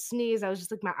couldn't sneeze. I was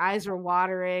just like my eyes were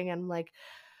watering and like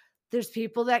there's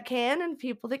people that can and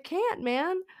people that can't,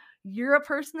 man. You're a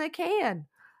person that can.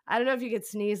 I don't know if you could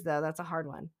sneeze though. That's a hard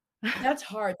one. That's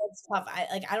hard. That's tough.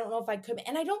 I don't know if I could,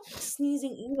 and I don't like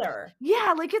sneezing either.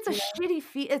 Yeah, like it's a shitty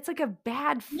it's like a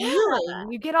bad feeling. Yeah.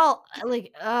 You get all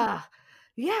like,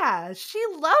 yeah, she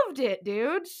loved it,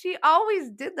 dude. She always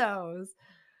did those.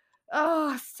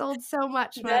 Oh, sold so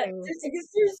much money. I guess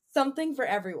there's something for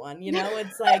everyone,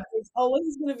 It's like there's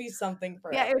always gonna be something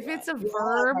for everyone.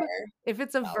 If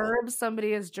it's a verb,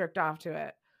 somebody has jerked off to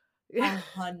it.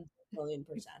 100 million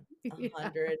 %.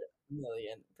 100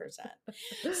 million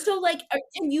 %. So like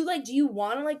can you like do you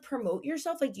want to like promote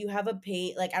yourself? Like do you have a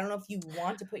page? Like I don't know if you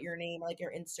want to put your name, like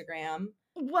your Instagram.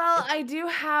 Well, I do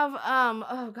have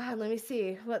oh god, let me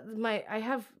see. I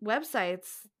have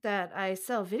websites that I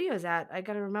sell videos at. I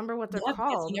got to remember what they're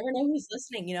called. You never know who's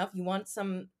listening, if you want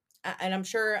some And I'm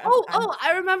sure.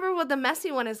 I remember what the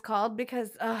messy one is called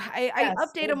because I Yes.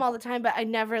 update them all the time, but I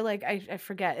never like I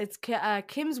forget. It's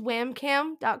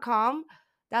kimswhamcam.com.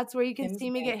 That's where you can see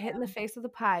me get hit in the face with a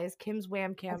pie. Is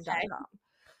kimswhamcam.com. Okay.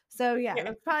 So yeah, Okay.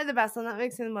 that's probably the best one. That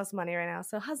makes me the most money right now.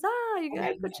 So huzzah! You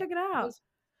guys go check it out.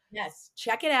 Yes,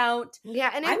 check it out.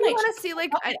 Yeah, and if you want to see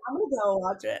like, I'm gonna go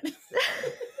watch it.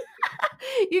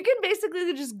 You can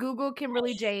basically just Google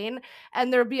Kimberly Jane,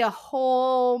 and there'll be a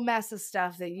whole mess of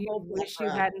stuff that you wish you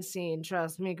hadn't seen.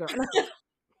 Trust me, girl.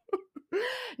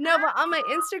 No, but on my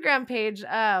Instagram page,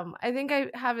 I think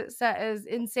I have it set as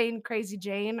Insane Crazy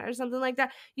Jane or something like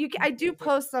that. I do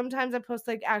post sometimes. I post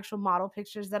like actual model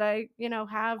pictures that I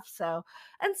have. So,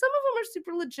 and some of them are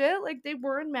super legit. Like they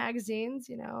were in magazines.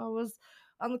 I was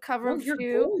on the cover of You're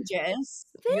few. gorgeous.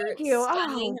 Thank you.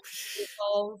 Stunning,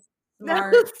 beautiful,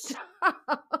 smart.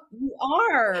 You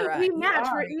are. We match.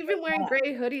 We're even wearing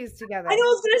gray hoodies together. I know. I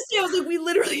was gonna say. I was like, we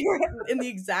literally are in the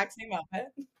exact same outfit.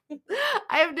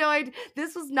 I have no idea.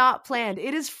 This was not planned.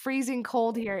 It is freezing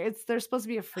cold here. There's supposed to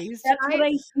be a freeze That's tonight. what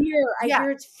I hear. I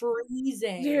hear it's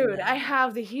freezing. Dude, I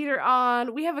have the heater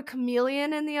on. We have a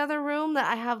chameleon in the other room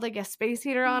that I have like a space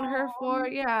heater on her for.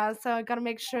 Yeah, so I got to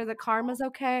make sure that Karma's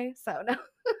okay. So no.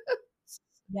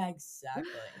 Yeah, exactly.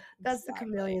 That's the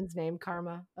chameleon's name,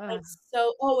 Karma. That's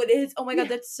so. Oh, it is. Oh my god,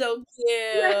 that's so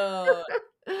cute.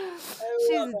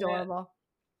 She's adorable.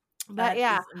 But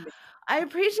yeah. I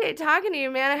appreciate talking to you,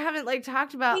 man. I haven't like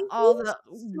talked about all the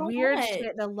weird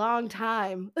shit in a long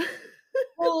time.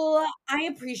 Well, I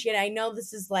appreciate it. I know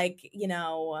this is like,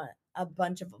 a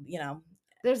bunch of,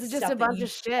 there's just a bunch of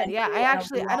shit. Yeah, I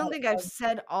don't think I've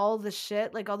said all the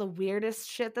shit, like all the weirdest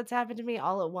shit that's happened to me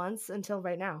all at once until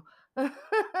right now. So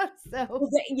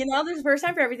there's a first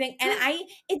time for everything. And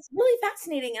it's really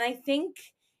fascinating. And I think,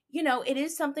 it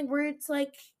is something where it's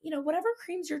like, whatever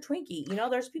creams your Twinkie,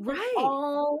 there's people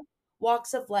all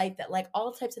walks of life that like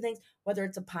all types of things, whether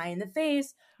it's a pie in the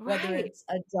face, whether it's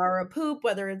a jar of poop,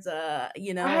 whether it's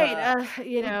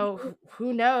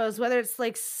who knows, whether it's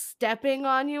like stepping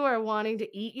on you or wanting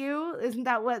to eat you. Isn't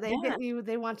that what they get you?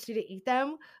 They want you to eat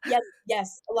them.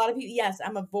 Yes, a lot of people. Yes,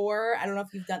 I'm a vor. I don't know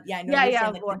if you've done. I know.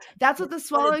 Yeah. That's what the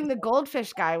swallowing the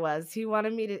goldfish guy was. He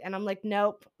wanted me to, and I'm like,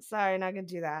 nope, sorry, not gonna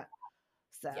do that.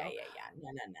 So. Yeah. No.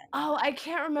 Oh, I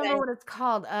can't remember what it's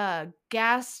called.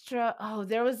 Gastro. Oh,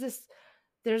 there's this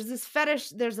fetish.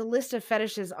 There's a list of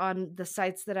fetishes on the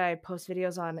sites that I post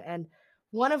videos on, and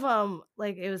one of them,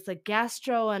 like, it was like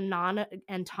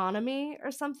gastroanatomy or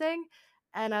something,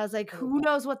 and I was like, who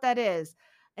knows what that is?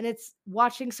 And it's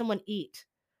watching someone eat,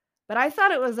 but I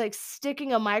thought it was like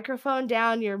sticking a microphone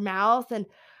down your mouth, but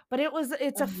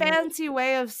it's a fancy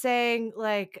way of saying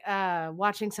like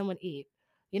watching someone eat.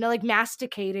 Like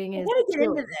masticating is.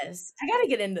 I gotta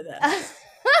get into this.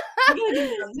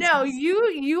 No,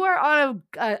 you are on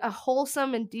a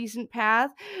wholesome and decent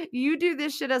path. You do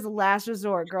this shit as a last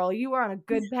resort, girl. You are on a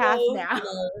good path now.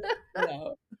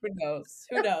 No. Who knows?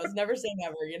 Never say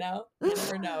never, You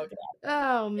never know.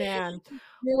 Oh, man.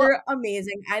 You're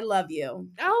amazing. I love you.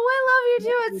 Oh, I love you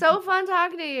too. It's so fun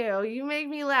talking to you. You make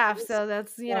me laugh. So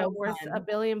that's, worth $1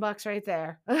 billion right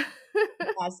there.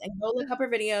 Yes, and go look up her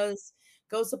videos.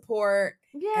 Go support.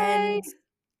 Yay. And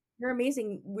you're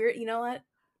amazing. You know what?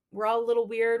 We're all a little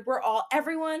weird.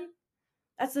 Everyone.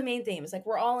 That's the main theme. It's like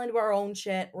we're all into our own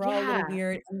shit. We're all a little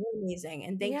weird and we're amazing.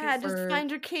 And thank you for just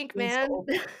find your kink, man.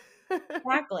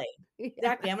 Exactly.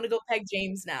 I'm gonna go peg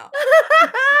James now.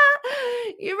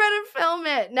 You better film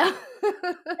it. No. Get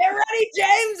ready,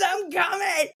 James. I'm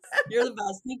coming. You're the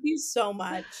best. Thank you so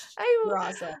much. You're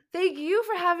awesome. Thank you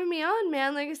for having me on,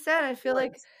 man. Like I said, I feel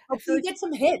like you get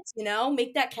some hits,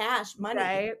 make that cash money.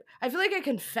 Right. I feel like I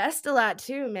confessed a lot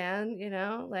too, man.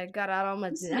 Like got out on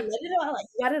my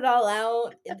got it all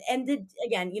out. And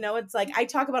again, it's like I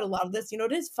talk about a lot of this.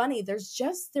 It is funny. There's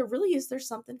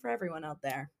something for everyone out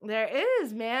there. There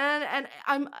is, man.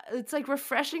 And it's like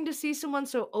refreshing to see someone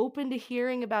so open to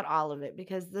hearing about all of it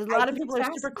because a lot of people are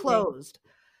super closed.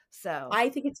 So I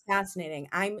think it's fascinating.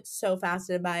 I'm so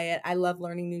fascinated by it. I love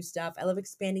learning new stuff. I love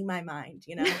expanding my mind,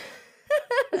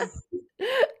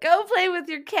 Go play with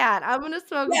your cat. I'm gonna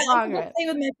smoke a bong. Go play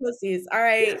with my pussies. All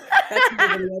right.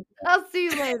 I'll see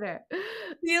you later.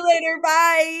 See you later.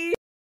 Bye.